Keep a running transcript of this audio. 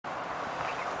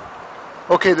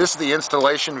Okay, this is the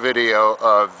installation video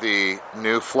of the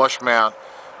new flush mount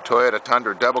Toyota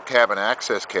Tundra double cabin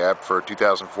access cab for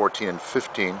 2014 and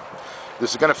 15.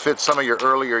 This is going to fit some of your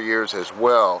earlier years as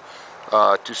well.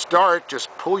 To start, just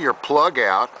pull your plug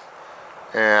out,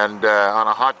 and on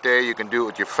a hot day you can do it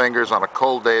with your fingers. On a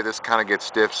cold day this kind of gets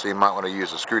stiff, so you might want to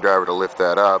use a screwdriver to lift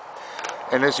that up.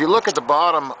 And as you look at the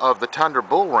bottom of the Tundra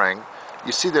Bullring,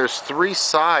 you see there's three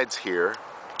sides here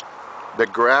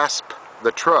that grasp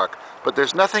the truck, but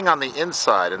there's nothing on the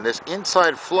inside, and this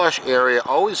inside flush area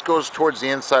always goes towards the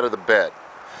inside of the bed.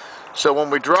 So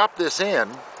when we drop this in,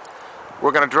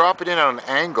 we're going to drop it in on an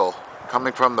angle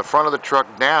coming from the front of the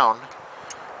truck down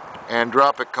and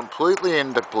drop it completely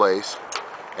into place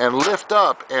and lift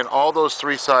up, and all those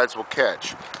three sides will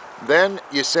catch. Then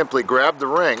you simply grab the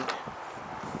ring,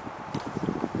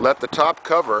 let the top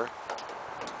cover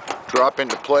drop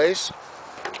into place,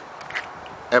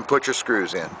 and put your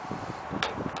screws in.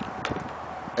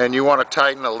 And you want to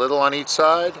tighten a little on each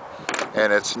side,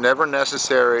 and it's never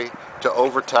necessary to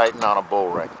over tighten on a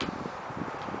Bullring.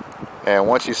 And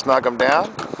once you snug them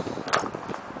down,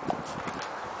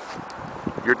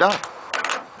 you're done.